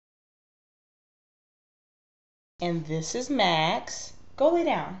And this is Max. Go lay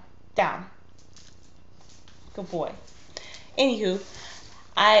down. Down. Good boy. Anywho,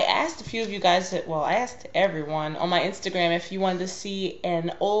 I asked a few of you guys, well, I asked everyone on my Instagram if you wanted to see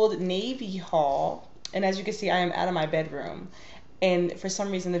an Old Navy haul. And as you can see, I am out of my bedroom. And for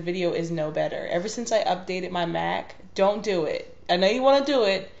some reason, the video is no better. Ever since I updated my Mac, don't do it. I know you want to do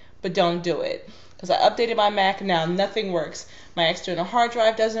it, but don't do it. Because I updated my Mac, now nothing works. My external hard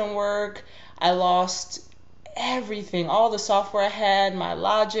drive doesn't work. I lost everything, all the software I had, my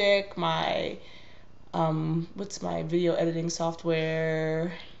Logic, my what's my video editing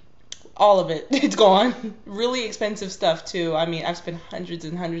software, all of it. It's gone. Really expensive stuff too. I mean, I've spent hundreds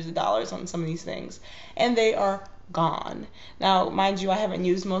and hundreds of dollars on some of these things, and they are gone. Now, mind you, I haven't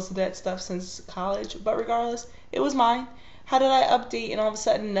used most of that stuff since college, but regardless, it was mine. How did I update and all of a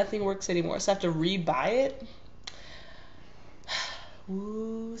sudden nothing works anymore? So I have to re-buy it?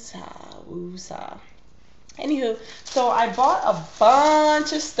 Woo-sa, woo-sa. Anywho, so I bought a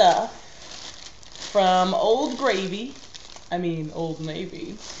bunch of stuff from Old Navy.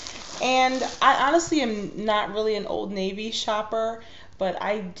 And I honestly am not really an Old Navy shopper, but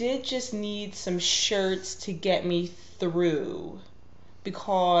I did just need some shirts to get me through.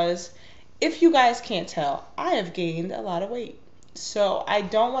 Because if you guys can't tell, I have gained a lot of weight. So I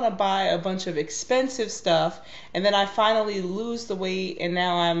don't want to buy a bunch of expensive stuff and then I finally lose the weight and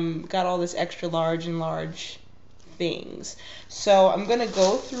now I'm got all this extra large and large things. So I'm going to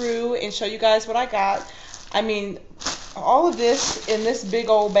go through and show you guys what I got. I mean, all of this in this big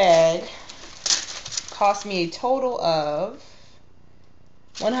old bag cost me a total of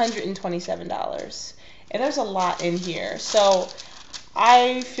 $127. And there's a lot in here. So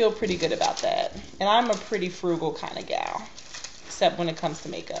I feel pretty good about that. And I'm a pretty frugal kind of gal, except when it comes to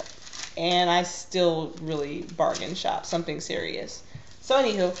makeup. And I still really bargain shop, something serious. So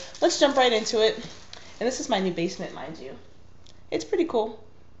anywho, let's jump right into it. And this is my new basement, mind you. It's pretty cool.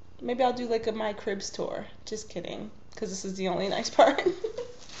 Maybe I'll do like a My Cribs tour. Just kidding, because this is the only nice part.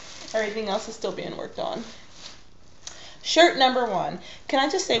 Everything else is still being worked on. Shirt number one. Can I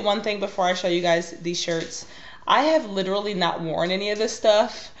just say one thing before I show you guys these shirts? I have literally not worn any of this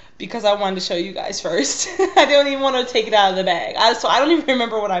stuff because I wanted to show you guys first. I don't even want to take it out of the bag. So I don't even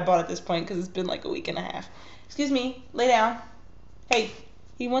remember what I bought at this point because it's been like a week and a half. Excuse me, lay down. Hey,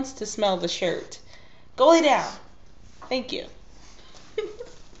 he wants to smell the shirt. Go lay down. Thank you.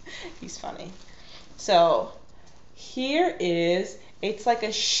 He's funny. So here is, it's like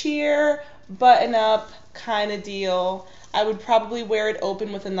a sheer button-up kind of deal. I would probably wear it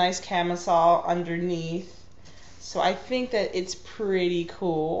open with a nice camisole underneath. So I think that it's pretty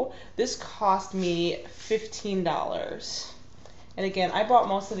cool. This cost me $15. And again, I bought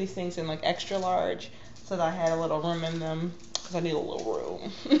most of these things in like extra large so that I had a little room in them because I need a little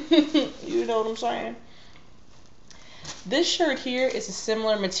room. You know what I'm saying? This shirt here is a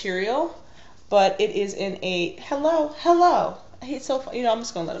similar material, but it is in a, hello. I hate so fun. You know, I'm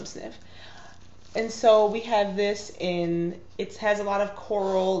just going to let him sniff. And so we have this in, it has a lot of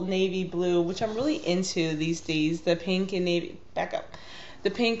coral, navy blue, which I'm really into these days. The pink and navy, back up.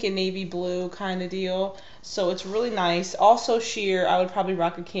 The pink and navy blue kind of deal. So it's really nice. Also sheer, I would probably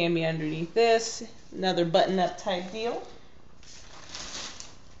rock a cami underneath this. Another button-up type deal.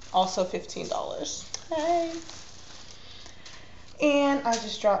 Also $15. Hey. And I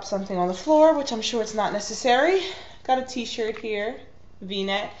just dropped something on the floor, which I'm sure it's not necessary. Got a t-shirt here.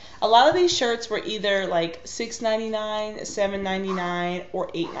 V-neck. A lot of these shirts were either like $6.99, $7.99, or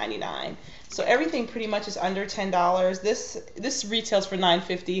 $8.99. So everything pretty much is under $10. This retails for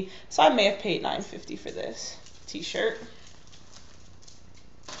 $9.50, so I may have paid $9.50 for this t-shirt.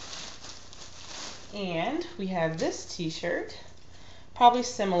 And we have this t-shirt, probably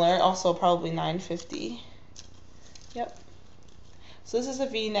similar, also probably $9.50. Yep. So this is a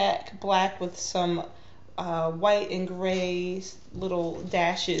V-neck, black with some white and gray little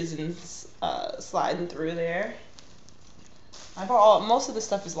dashes and sliding through there. I bought most of the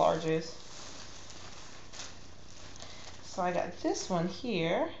stuff is larges. So I got this one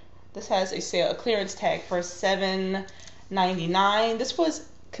here. This has a clearance tag for $7.99. This was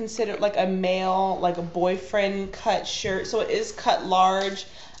considered like a male, like a boyfriend cut shirt. So it is cut large.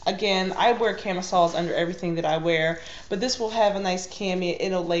 Again, I wear camisoles under everything that I wear, but this will have a nice cami.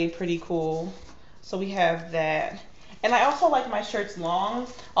 It'll lay pretty cool. So we have that. And I also like my shirts long.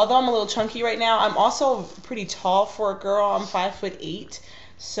 Although I'm a little chunky right now, I'm also pretty tall for a girl. I'm 5'8".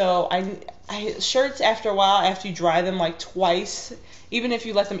 So I shirts after a while, after you dry them like twice, even if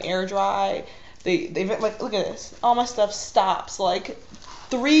you let them air dry, they like, look at this. All my stuff stops like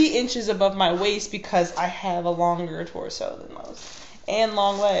 3 inches above my waist because I have a longer torso than most. And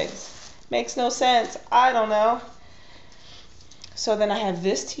long legs. Makes no sense. I don't know. So then I have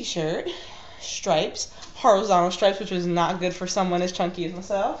this t-shirt, stripes, horizontal stripes, which was not good for someone as chunky as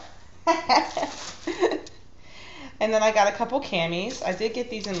myself. And then I got a couple camis. I did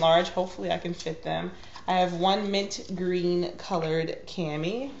get these in large. Hopefully I can fit them. I have one mint green colored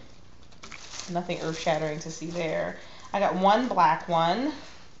cami. Nothing earth-shattering to see there. I got one black one.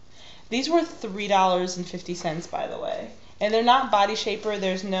 These were $3.50, by the way. And they're not body shaper.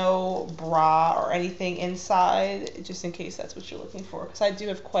 There's no bra or anything inside, just in case that's what you're looking for. Because I do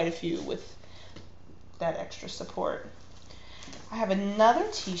have quite a few with that extra support. I have another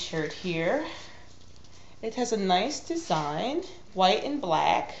t-shirt here. It has a nice design, white and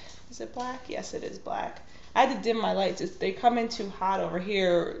black. Is it black? Yes, it is black. I had to dim my lights. They come in too hot over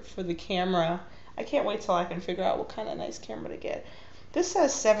here for the camera. I can't wait till I can figure out what kind of nice camera to get. This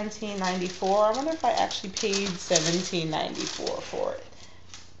says $17.94. I wonder if I actually paid $17.94 for it.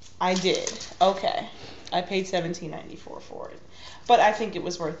 I did. Okay. I paid $17.94 for it. But I think it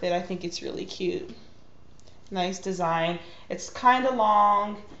was worth it. I think it's really cute. Nice design. It's kind of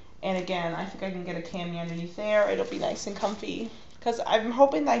long. And again, I think I can get a cami underneath there. It'll be nice and comfy. Because I'm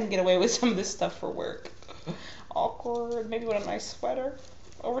hoping that I can get away with some of this stuff for work. Awkward. Maybe with a nice sweater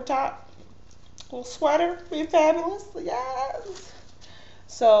over top. A little sweater. Be fabulous. Yes.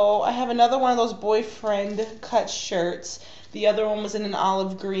 So I have another one of those boyfriend cut shirts. The other one was in an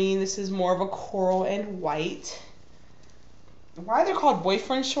olive green. This is more of a coral and white. Why they're called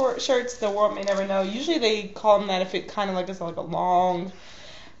boyfriend shirts, the world may never know. Usually they call them that if it kind of like is like a long...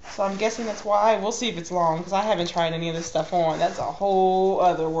 So I'm guessing that's why. We'll see if it's long, because I haven't tried any of this stuff on. That's a whole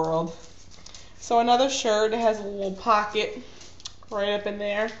other world. So another shirt. It has a little pocket right up in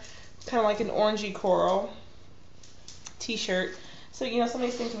there. Kind of like an orangey coral t-shirt. So, you know, some of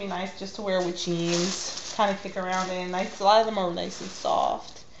these things can be nice just to wear with jeans. Kind of kick around in. Nice. A lot of them are nice and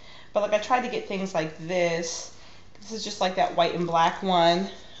soft. But like I tried to get things like this. This is just like that white and black one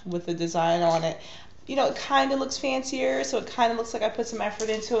with the design on it. You know, it kind of looks fancier, so it kind of looks like I put some effort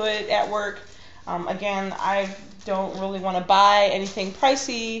into it at work. Again, I don't really want to buy anything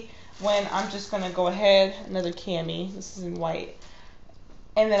pricey when I'm just going to go ahead. Another cami. This is in white.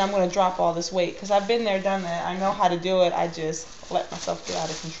 And then I'm going to drop all this weight because I've been there, done that. I know how to do it. I just let myself get out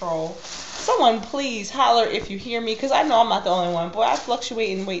of control. Someone please holler if you hear me, because I know I'm not the only one. Boy, I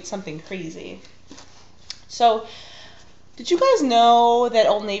fluctuate in weight something crazy. So, did you guys know that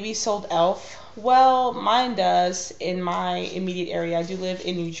Old Navy sold e.l.f.? Well, mine does in my immediate area. I do live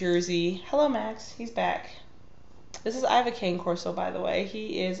in New Jersey. Hello, Max. He's back. I have a cane corso, by the way.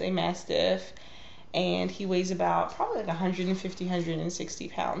 He is a Mastiff, and he weighs about probably like 150, 160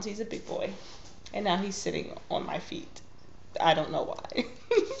 pounds. He's a big boy. And now he's sitting on my feet. I don't know why.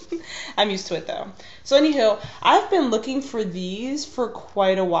 I'm used to it though. So anywho, I've been looking for these for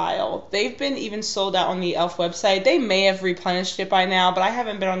quite a while. They've been even sold out on the e.l.f. website. They may have replenished it by now, but I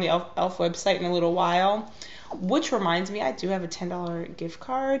haven't been on the e.l.f. website in a little while. Which reminds me, I do have a $10 gift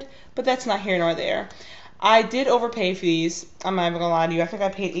card, but that's not here nor there. I did overpay for these. I'm not even gonna lie to you. I think I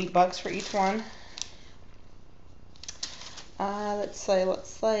paid $8 for each one. Let's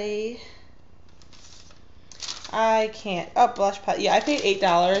say. I can't. Oh, blush palette. Yeah, I paid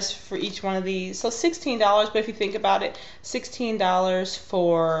 $8 for each one of these. So $16, but if you think about it, $16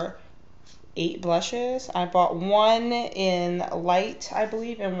 for 8 blushes. I bought one in light, I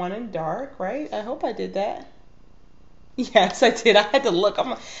believe, and one in dark, right? I hope I did that. Yes, I did. I had to look.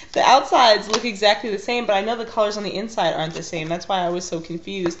 The outsides look exactly the same, but I know the colors on the inside aren't the same. That's why I was so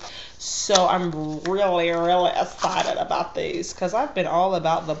confused. So I'm really, really excited about these because I've been all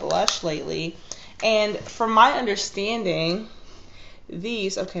about the blush lately. And from my understanding,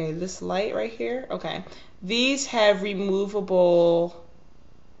 these, okay, this light right here, okay, these have removable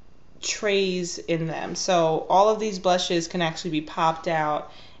trays in them. So all of these blushes can actually be popped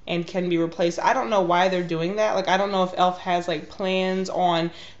out and can be replaced. I don't know why they're doing that. Like, I don't know if e.l.f. has like plans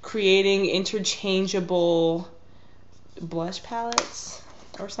on creating interchangeable blush palettes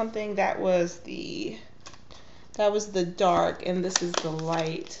or something. That was the dark, and this is the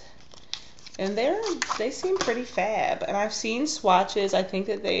light. And they seem pretty fab. And I've seen swatches. I think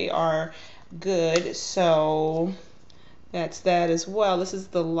that they are good. So that's that as well. This is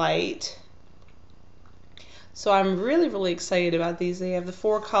the light. So I'm really, really excited about these. They have the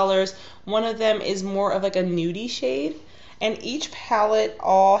 4 colors. One of them is more of like a nudie shade. And each palette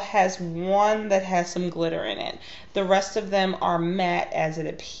all has one that has some glitter in it. The rest of them are matte as it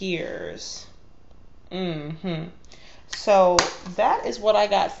appears. So that is what I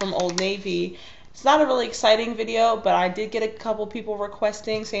got from Old Navy. It's not a really exciting video, but I did get a couple people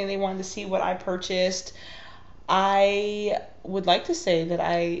requesting, saying they wanted to see what I purchased. I would like to say that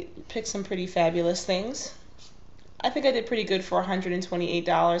I picked some pretty fabulous things. I think I did pretty good for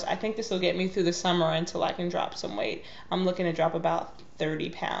 $128. I think this will get me through the summer until I can drop some weight. I'm looking to drop about 30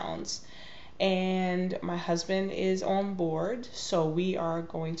 pounds. And my husband is on board, so we are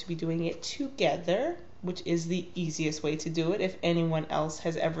going to be doing it together, which is the easiest way to do it. If anyone else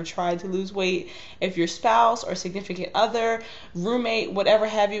has ever tried to lose weight, if your spouse or significant other, roommate, whatever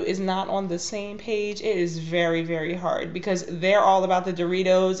have you, is not on the same page, it is very, very hard because they're all about the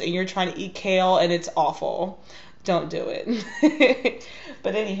Doritos and you're trying to eat kale and it's awful. Don't do it.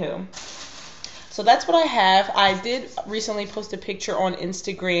 But anywho, so that's what I have. I did recently post a picture on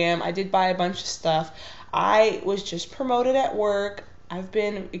Instagram. I did buy a bunch of stuff. I was just promoted at work. I've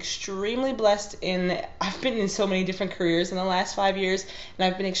been extremely blessed I've been in so many different careers in the last 5 years, and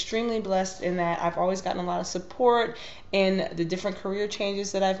I've been extremely blessed in that I've always gotten a lot of support in the different career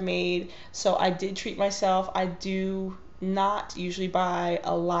changes that I've made. So I did treat myself. I do not usually buy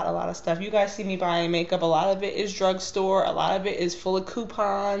a lot of stuff. You guys see me buying makeup. A lot of it is drugstore. A lot of it is full of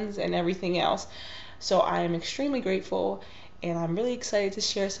coupons and everything else. So I am extremely grateful, and I'm really excited to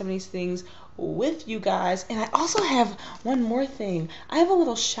share some of these things with you guys. And I also have one more thing. I have a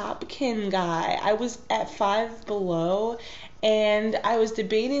little Shopkin guy. I was at Five Below, and I was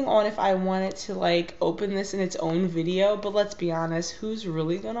debating on if I wanted to like open this in its own video, but let's be honest, who's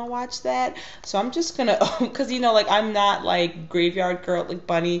really gonna watch that? So I'm just gonna, because like I'm not like Graveyard Girl like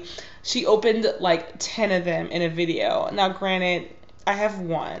Bunny. She opened like 10 of them in a video. Now granted, I have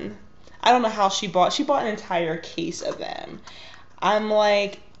one. I don't know how she bought an entire case of them. I'm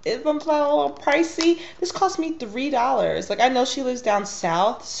like, if I'm a little pricey, this cost me $3. Like I know she lives down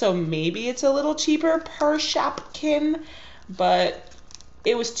south, so maybe it's a little cheaper per Shopkin, but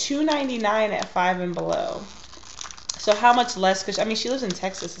it was $2.99 at Five and Below. So how much less? Because I mean, she lives in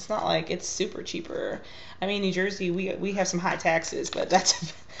Texas. It's not like it's super cheaper. I mean, New Jersey, we have some high taxes, but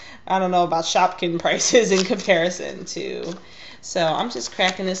that's I don't know about Shopkin prices in comparison to. So I'm just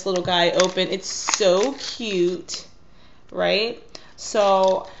cracking this little guy open. It's so cute, right?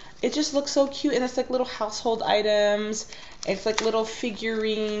 So it just looks so cute, and it's like little household items. It's like little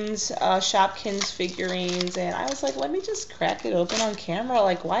figurines, Shopkins figurines, and I was like, let me just crack it open on camera.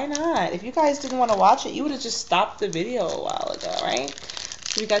 Like, why not? If you guys didn't want to watch it, you would have just stopped the video a while ago, right?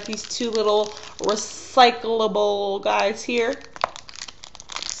 So we got these two little recyclable guys here.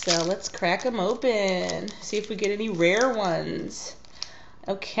 So let's crack them open. See if we get any rare ones.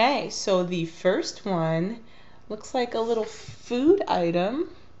 Okay, so the first one looks like a little food item.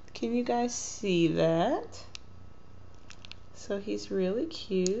 Can you guys see that? So he's really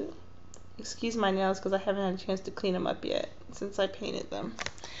cute. Excuse my nails because I haven't had a chance to clean them up yet since I painted them.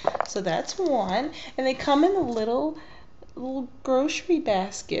 So that's one. And they come in a little grocery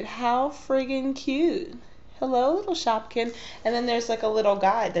basket. How friggin' cute. Hello, little Shopkin. And then there's like a little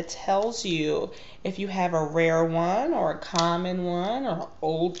guide that tells you if you have a rare one or a common one or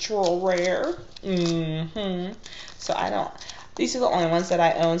ultra rare. So these are the only ones that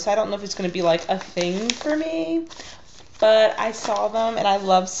I own, so I don't know if it's going to be like a thing for me, but I saw them and I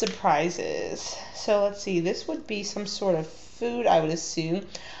love surprises. So let's see, this would be some sort of food, I would assume.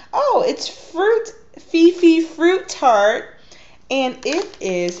 Oh, it's Fifi fruit tart, and it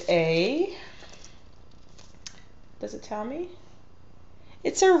is does it tell me?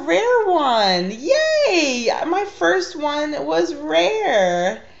 It's a rare one. Yay! My first one was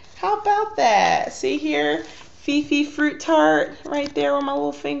rare. How about that? See here? Fifi fruit tart right there where my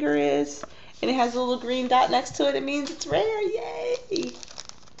little finger is. And it has a little green dot next to it. It means it's rare. Yay!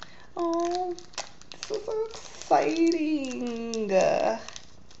 Oh, this is so exciting.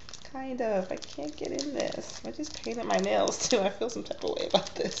 Kind of. I can't get in this. I just painted my nails too. I feel some type of way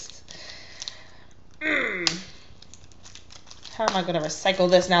about this. How am I going to recycle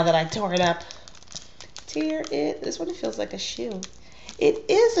this now that I tore it up? This one feels like a shoe. It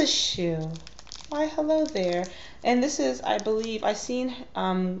is a shoe. Why, hello there. And this is, I believe, I seen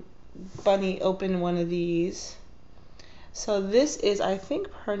Bunny open one of these. So this is, I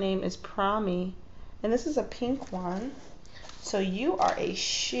think her name is Promi. And this is a pink one. So you are a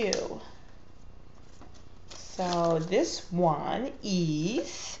shoe. So this one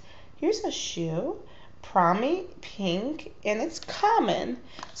is, here's a shoe. Promi pink, and it's common.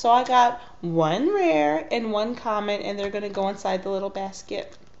 So I got one rare and one common, and they're going to go inside the little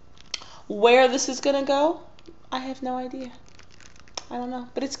basket. Where this is going to go, I have no idea. I don't know,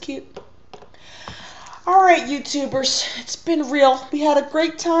 but it's cute. All right, YouTubers, it's been real. We had a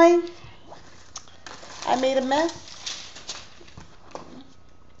great time. I made a mess.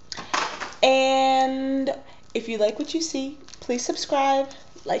 And if you like what you see, please subscribe,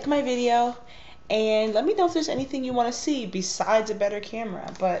 like my video, And let me know if there's anything you want to see besides a better camera.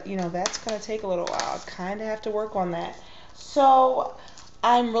 But, you know, that's going to take a little while. I kind of have to work on that. So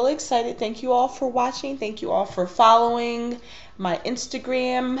I'm really excited. Thank you all for watching. Thank you all for following my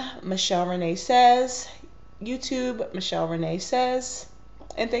Instagram, Michelle Renee Says, YouTube, Michelle Renee Says.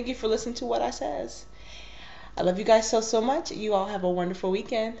 And thank you for listening to what I says. I love you guys so much. You all have a wonderful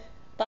weekend.